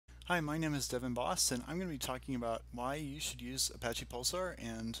Hi, my name is Devin Boss, and I'm going to be talking about why you should use Apache Pulsar,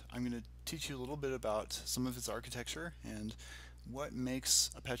 and I'm going to teach you a little bit about some of its architecture and what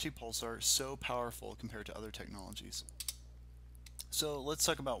makes Apache Pulsar so powerful compared to other technologies. So let's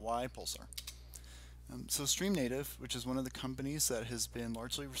talk about why Pulsar. So Stream Native, which is one of the companies that has been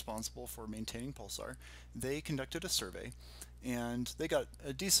largely responsible for maintaining Pulsar, they conducted a survey, and they got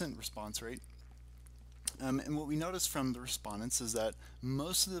a decent response rate. And what we noticed from the respondents is that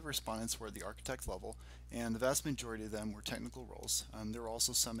most of the respondents were at the architect level, and the vast majority of them were technical roles. There were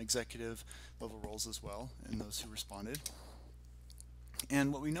also some executive level roles as well in those who responded.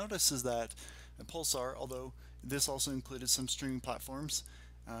 And what we noticed is that at Pulsar, although this also included some streaming platforms,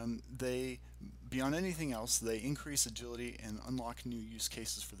 beyond anything else, they increase agility and unlock new use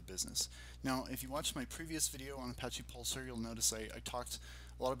cases for the business. Now, if you watched my previous video on Apache Pulsar, you'll notice I talked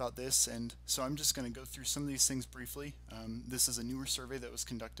a lot about this, and so I'm just going to go through some of these things briefly. This is a newer survey that was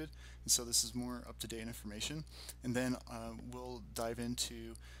conducted, and so this is more up-to-date information. And then we'll dive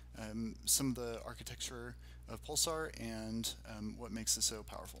into some of the architecture of Pulsar and what makes it so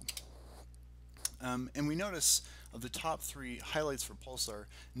powerful. And we notice of the top 3 highlights for Pulsar,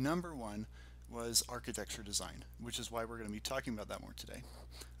 number 1 was architecture design, which is why we're going to be talking about that more today.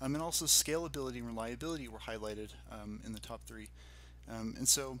 And also scalability and reliability were highlighted in the top 3. And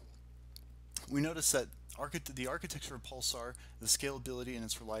so we notice that the architecture of Pulsar, the scalability and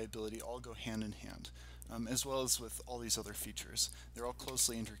its reliability all go hand in hand, as well as with all these other features. They're all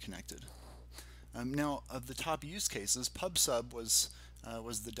closely interconnected. Now, of the top use cases, PubSub was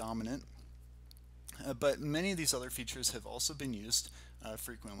the dominant. But many of these other features have also been used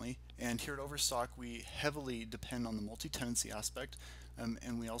frequently, and here at Overstock we heavily depend on the multi-tenancy aspect,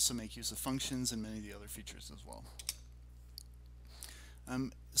 and we also make use of functions and many of the other features as well.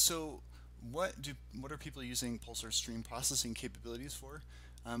 So what are people using Pulsar stream processing capabilities for?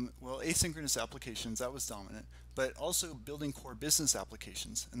 Well, asynchronous applications, that was dominant, but also building core business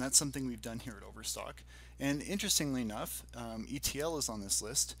applications, and that's something we've done here at Overstock. And interestingly enough, ETL is on this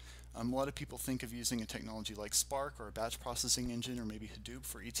list. A lot of people think of using a technology like Spark or a batch processing engine or maybe Hadoop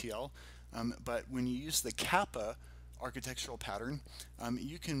for ETL, but when you use the Kappa architectural pattern,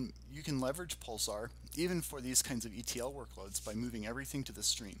 you can leverage Pulsar even for these kinds of ETL workloads by moving everything to the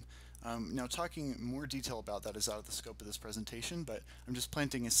stream. Now, talking more detail about that is out of the scope of this presentation, but I'm just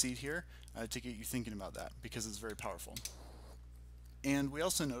planting a seed here to get you thinking about that because it's very powerful. And we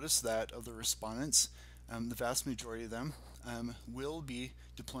also noticed that of the respondents, the vast majority of them will be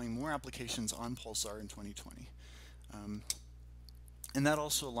deploying more applications on Pulsar in 2020. And that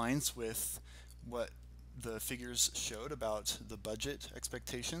also aligns with what the figures showed about the budget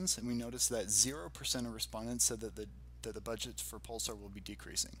expectations, and we noticed that 0% of respondents said that the budget for Pulsar will be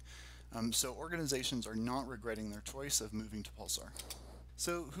decreasing. So organizations are not regretting their choice of moving to Pulsar.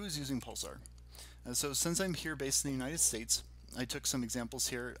 So who's using Pulsar? So since I'm here based in the United States, I took some examples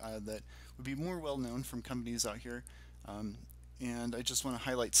here that would be more well known from companies out here, and I just want to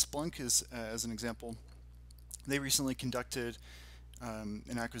highlight Splunk as an example. They recently conducted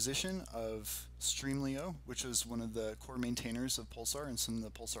an acquisition of Streamlio, which was one of the core maintainers of Pulsar, and some of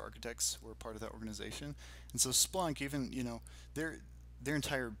the Pulsar architects were part of that organization. And so Splunk, even their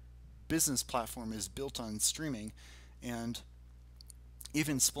entire business platform is built on streaming, and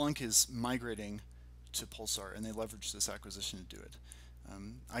even Splunk is migrating to Pulsar, and they leverage this acquisition to do it.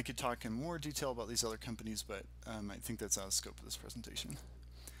 I could talk in more detail about these other companies, but I think that's out of scope of this presentation.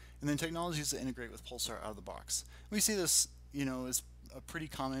 And then technologies that integrate with Pulsar out of the box. We see this, is a pretty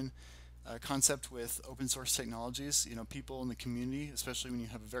common concept with open source technologies. People in the community, especially when you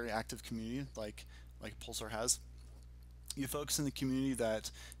have a very active community like Pulsar has, you folks in the community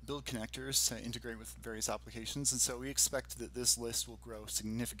that build connectors to integrate with various applications, and so we expect that this list will grow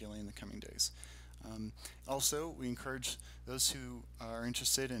significantly in the coming days. Also, we encourage those who are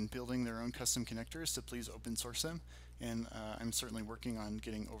interested in building their own custom connectors to please open source them, and I'm certainly working on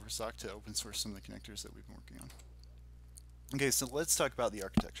getting Overstock to open source some of the connectors that we've been working on. Okay, so let's talk about the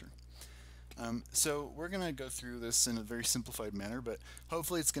architecture. So we're going to go through this in a very simplified manner, but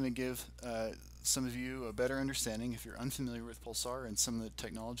hopefully it's going to give some of you a better understanding if you're unfamiliar with Pulsar and some of the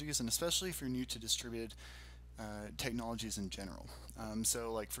technologies, and especially if you're new to distributed technologies in general.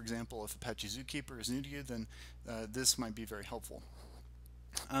 So like, for example, if Apache Zookeeper is new to you, then this might be very helpful.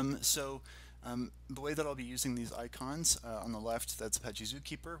 The way that I'll be using these icons, on the left, that's Apache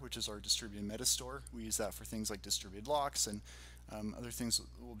Zookeeper, which is our distributed meta store. We use that for things like distributed locks and other things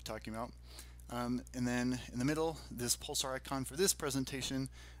we'll be talking about. And then in the middle, this Pulsar icon for this presentation,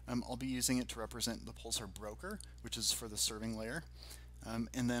 I'll be using it to represent the Pulsar broker, which is for the serving layer.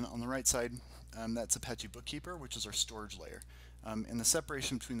 And then on the right side, that's Apache Bookkeeper, which is our storage layer. And the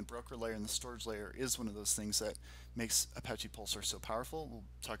separation between the broker layer and the storage layer is one of those things that makes Apache Pulsar so powerful. We'll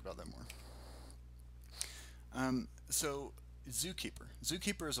talk about that more. So Zookeeper.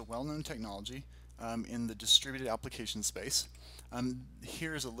 Zookeeper is a well-known technology in the distributed application space.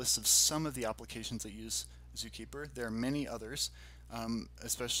 Here's a list of some of the applications that use Zookeeper. There are many others,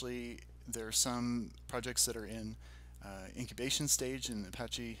 especially there are some projects that are in incubation stage in the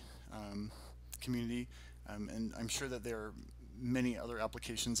Apache community, and I'm sure that there are many other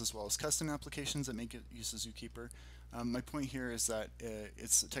applications as well as custom applications that make use of Zookeeper. My point here is that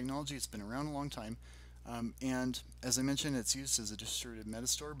it's a technology that's been around a long time, and as I mentioned, it's used as a distributed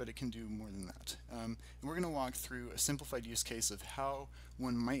metastore, but it can do more than that. And we're going to walk through a simplified use case of how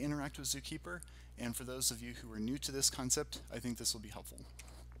one might interact with Zookeeper, and for those of you who are new to this concept, I think this will be helpful.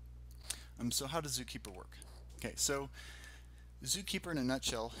 So how does Zookeeper work? Okay, so Zookeeper in a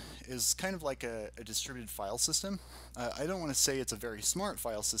nutshell is kind of like a distributed file system. I don't want to say it's a very smart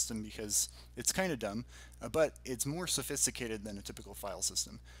file system because it's kind of dumb, but it's more sophisticated than a typical file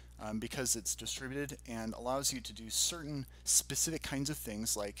system because it's distributed and allows you to do certain specific kinds of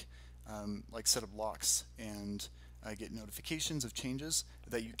things like set up locks and get notifications of changes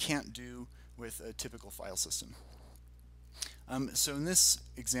that you can't do with a typical file system. So in this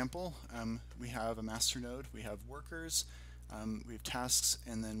example, we have a master node, we have workers, we have tasks,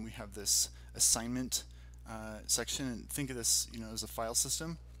 and then we have this assignment section. And think of this, as a file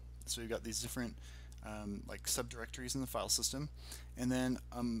system. So we've got these different like subdirectories in the file system, and then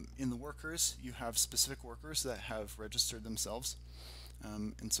in the workers, you have specific workers that have registered themselves,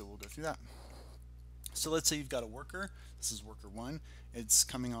 and so we'll go through that. So let's say you've got a worker. This is worker 1. It's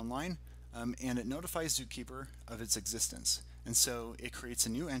coming online, and it notifies Zookeeper of its existence. And so it creates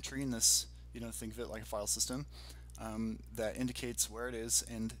a new entry in this, think of it like a file system that indicates where it is,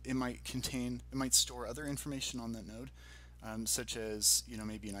 and it might store other information on that node, such as,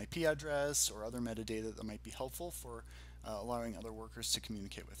 maybe an IP address or other metadata that might be helpful for allowing other workers to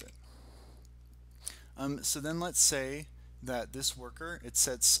communicate with it. So then let's say that this worker, it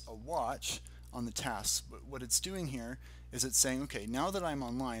sets a watch on the tasks. But what it's doing here is it's saying, okay, now that I'm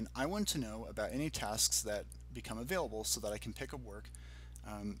online, I want to know about any tasks that become available so that I can pick up work.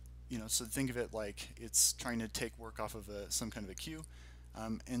 So think of it like it's trying to take work off of some kind of a queue.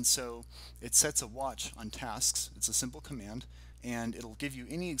 And so it sets a watch on tasks. It's a simple command, and it'll give you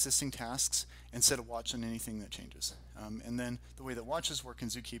any existing tasks and set a watch on anything that changes. And then the way that watches work in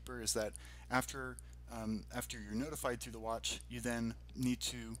Zookeeper is that after you're notified through the watch, you then need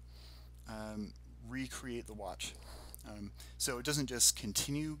to recreate the watch. So it doesn't just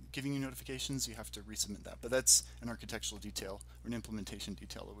continue giving you notifications, you have to resubmit that. But that's an architectural detail or an implementation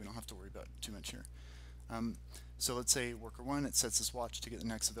detail that we don't have to worry about too much here. So let's say worker 1, it sets this watch to get the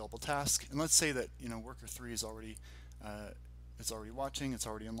next available task. And let's say that worker 3 is already watching, it's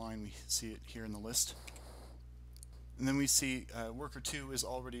already online. We see it here in the list. And then we see worker 2 is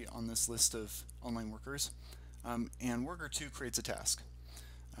already on this list of online workers. And worker 2 creates a task.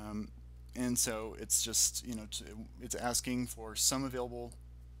 And so it's just, it's asking for some available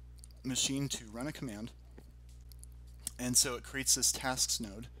machine to run a command. And so it creates this tasks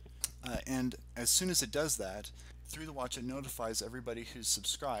node. And as soon as it does that, through the watch, it notifies everybody who's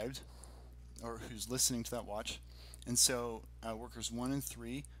subscribed or who's listening to that watch. And so workers 1 and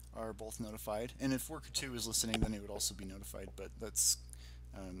 3 are both notified. And if worker 2 is listening, then it would also be notified. But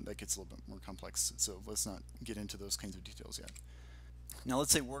that gets a little bit more complex. So let's not get into those kinds of details yet. Now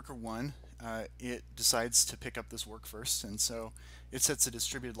let's say worker 1, it decides to pick up this work first, and so it sets a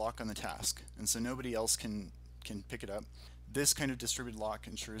distributed lock on the task, and so nobody else can pick it up. This kind of distributed lock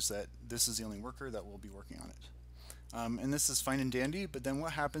ensures that this is the only worker that will be working on it. And this is fine and dandy, but then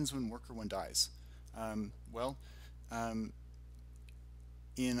what happens when worker 1 dies?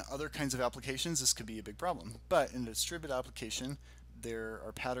 In other kinds of applications, this could be a big problem, but in a distributed application, there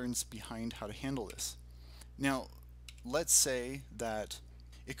are patterns behind how to handle this. Now, let's say that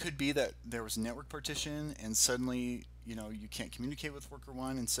it could be that there was a network partition and suddenly you can't communicate with worker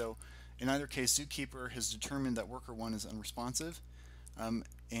 1, and so in either case Zookeeper has determined that worker 1 is unresponsive,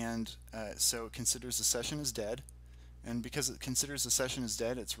 and so it considers the session as dead, and because it considers the session as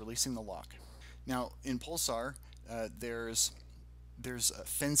dead, it's releasing the lock. Now in Pulsar there's a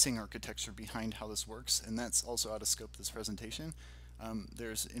fencing architecture behind how this works, and that's also out of scope of this presentation.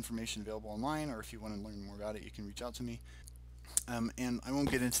 There's information available online, or if you want to learn more about it, you can reach out to me. And I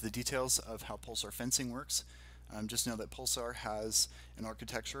won't get into the details of how Pulsar fencing works. Just know that Pulsar has an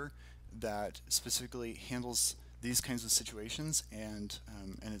architecture that specifically handles these kinds of situations, and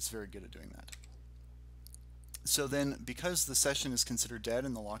it's very good at doing that. So then, because the session is considered dead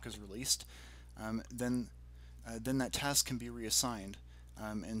and the lock is released, then then that task can be reassigned.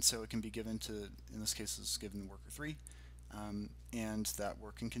 And so it can be given to, in this case, it's given worker 3, and that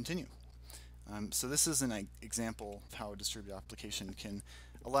work can continue. So this is an example of how a distributed application can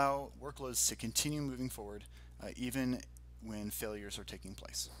allow workloads to continue moving forward even when failures are taking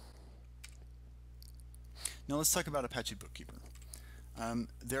place. Now let's talk about Apache Bookkeeper.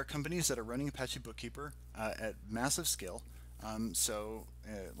 There are companies that are running Apache Bookkeeper at massive scale.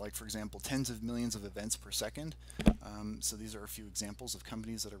 Like for example, tens of millions of events per second. So these are a few examples of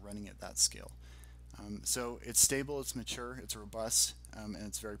companies that are running at that scale. So it's stable, it's mature, it's robust, and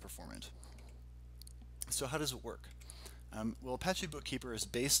it's very performant. So how does it work? Well, Apache Bookkeeper is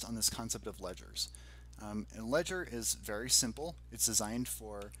based on this concept of ledgers. A ledger is very simple. It's designed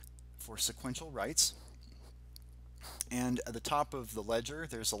for sequential writes. And at the top of the ledger,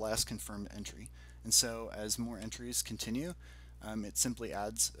 there's the last confirmed entry. And so as more entries continue, it simply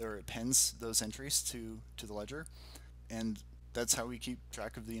adds or appends those entries to the ledger. And that's how we keep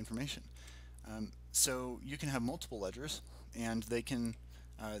track of the information. So you can have multiple ledgers, and they can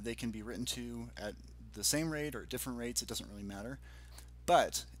be written to at the same rate or at different rates. It doesn't really matter.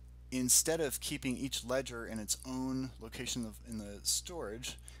 But instead of keeping each ledger in its own location in the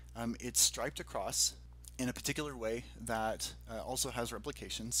storage, it's striped across in a particular way that also has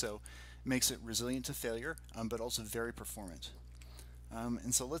replication, so makes it resilient to failure, but also very performant.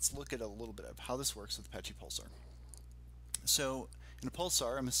 And so let's look at a little bit of how this works with Apache Pulsar. So in a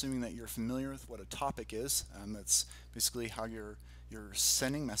Pulsar, I'm assuming that you're familiar with what a topic is. That's basically how you're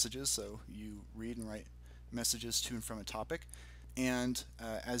sending messages, so you read and write messages to and from a topic. And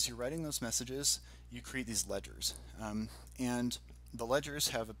as you're writing those messages, you create these ledgers. And the ledgers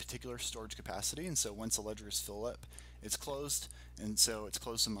have a particular storage capacity, and so once a ledger is filled up, it's closed, and so it's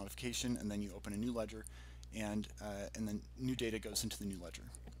closed to modification, and then you open a new ledger, and then new data goes into the new ledger.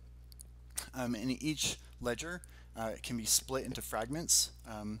 And each ledger can be split into fragments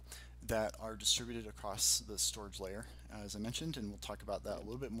that are distributed across the storage layer, as I mentioned, and we'll talk about that a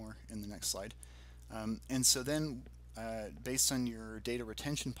little bit more in the next slide. And so then, based on your data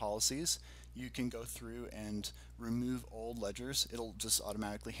retention policies, you can go through and remove old ledgers. It'll just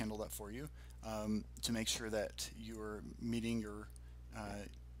automatically handle that for you to make sure that you're meeting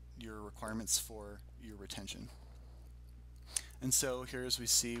your requirements for your retention. And so here, as we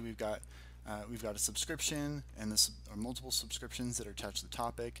see, we've got a subscription, and this are multiple subscriptions that are attached to the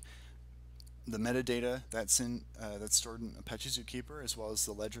topic. The metadata that's stored in Apache Zookeeper, as well as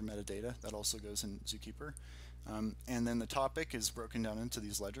the ledger metadata that also goes in Zookeeper. And then the topic is broken down into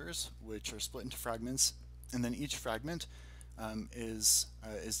these ledgers, which are split into fragments, and then each fragment is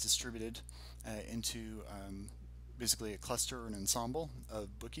distributed into basically a cluster or an ensemble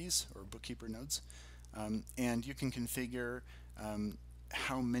of bookies or bookkeeper nodes. And you can configure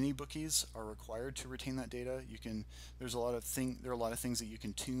how many bookies are required to retain that data. There are a lot of things that you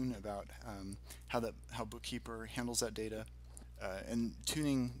can tune about how Bookkeeper handles that data, and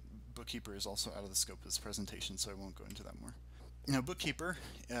tuning Bookkeeper is also out of the scope of this presentation, so I won't go into that more. Now, Bookkeeper,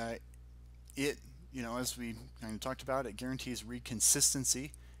 as we kind of talked about, it guarantees read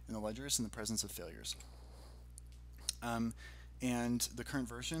consistency in the ledgers in the presence of failures. And the current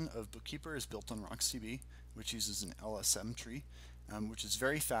version of Bookkeeper is built on RocksDB, which uses an LSM tree, which is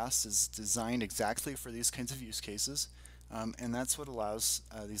very fast, is designed exactly for these kinds of use cases, and that's what allows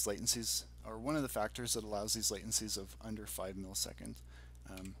these latencies, or one of the factors that allows these latencies of under 5 milliseconds.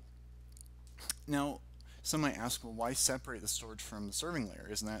 Now, some might ask, well, why separate the storage from the serving layer?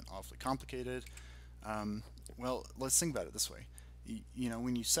 Isn't that awfully complicated? Well, let's think about it this way.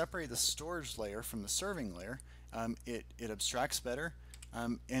 When you separate the storage layer from the serving layer, it abstracts better,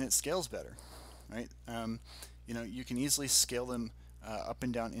 and it scales better, right? You can easily scale them up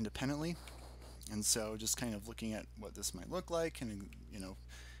and down independently, and so just kind of looking at what this might look like, and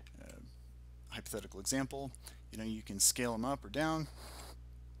hypothetical example, you can scale them up or down.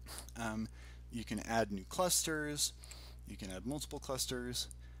 You can add new clusters, you can add multiple clusters,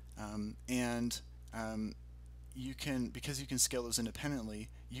 and because you can scale those independently,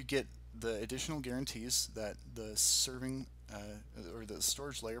 you get the additional guarantees that the serving or the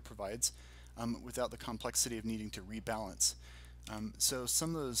storage layer provides without the complexity of needing to rebalance. So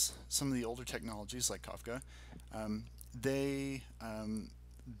some of the older technologies like Kafka, they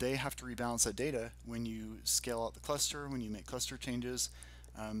have to rebalance that data when you scale out the cluster, when you make cluster changes.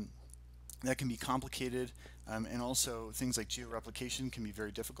 That can be complicated, and also things like georeplication can be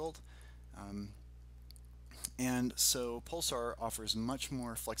very difficult. And so Pulsar offers much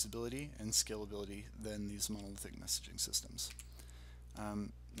more flexibility and scalability than these monolithic messaging systems.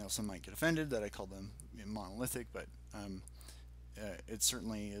 Now, some might get offended that I call them monolithic, but it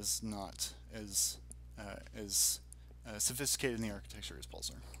certainly is not as sophisticated in the architecture as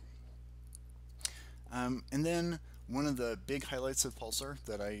Pulsar. And then one of the big highlights of Pulsar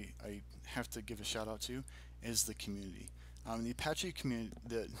that I have to give a shout out to is the community. The Apache community,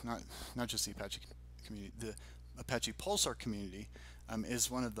 not just the Apache community, the Apache Pulsar community is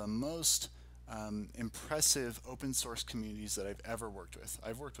one of the most impressive open source communities that I've ever worked with.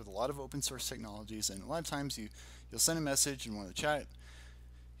 I've worked with a lot of open source technologies, and a lot of times you'll send a message and want to chat,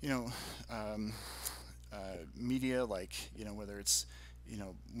 media like, whether it's,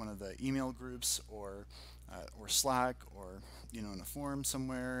 one of the email groups or Slack or, in a forum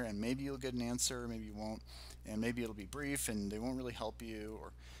somewhere, and maybe you'll get an answer, maybe you won't, and maybe it'll be brief and they won't really help you,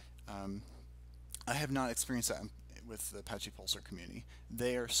 or I have not experienced that with the Apache Pulsar community.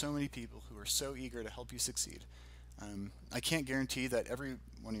 There are so many people who are so eager to help you succeed. I can't guarantee that every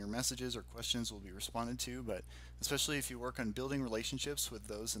one of your messages or questions will be responded to, but especially if you work on building relationships with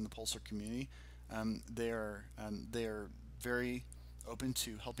those in the Pulsar community, they are very open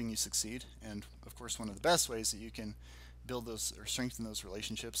to helping you succeed. And of course, one of the best ways that you can build those or strengthen those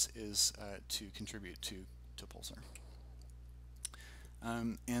relationships is to contribute to Pulsar.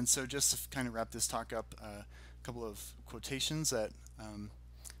 And so just to kind of wrap this talk up, a couple of quotations that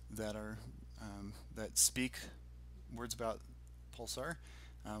speak words about Pulsar.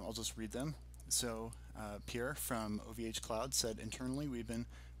 I'll just read them. So Pierre from OVH Cloud said, "Internally, we've been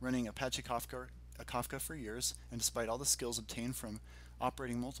running Apache Kafka for years, and despite all the skills obtained from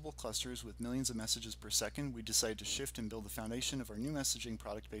operating multiple clusters with millions of messages per second, we decided to shift and build the foundation of our new messaging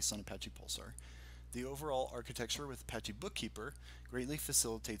product based on Apache Pulsar. The overall architecture with Apache Bookkeeper greatly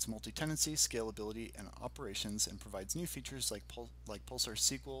facilitates multi-tenancy, scalability, and operations, and provides new features like Pulsar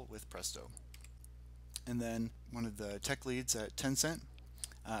SQL with Presto." And then one of the tech leads at Tencent,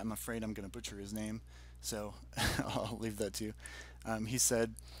 I'm afraid I'm going to butcher his name, so I'll leave that to you. He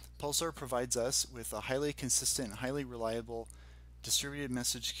said, "Pulsar provides us with a highly consistent and highly reliable distributed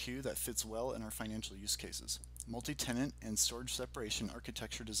message queue that fits well in our financial use cases. Multi-tenant and storage separation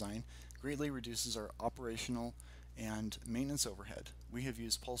architecture design greatly reduces our operational and maintenance overhead. We have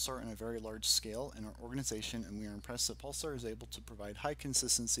used Pulsar on a very large scale in our organization, and we are impressed that Pulsar is able to provide high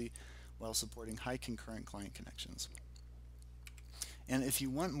consistency while supporting high concurrent client connections." And if you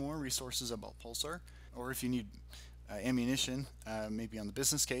want more resources about Pulsar, or if you need ammunition, maybe on the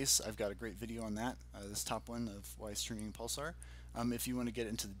business case, I've got a great video on that, this top one of why streaming Pulsar. If you want to get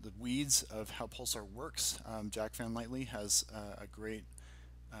into the weeds of how Pulsar works, Jack Van Lightly has a great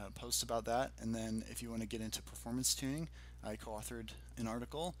post about that. And then if you want to get into performance tuning, I co-authored an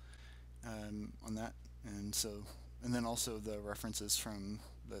article on that, and then also the references from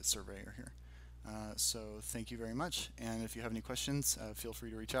the survey are here. So thank you very much, and if you have any questions, feel free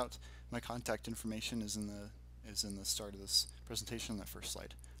to reach out. My contact information is in the start of this presentation on that first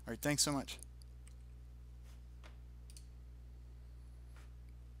slide. All right, thanks so much.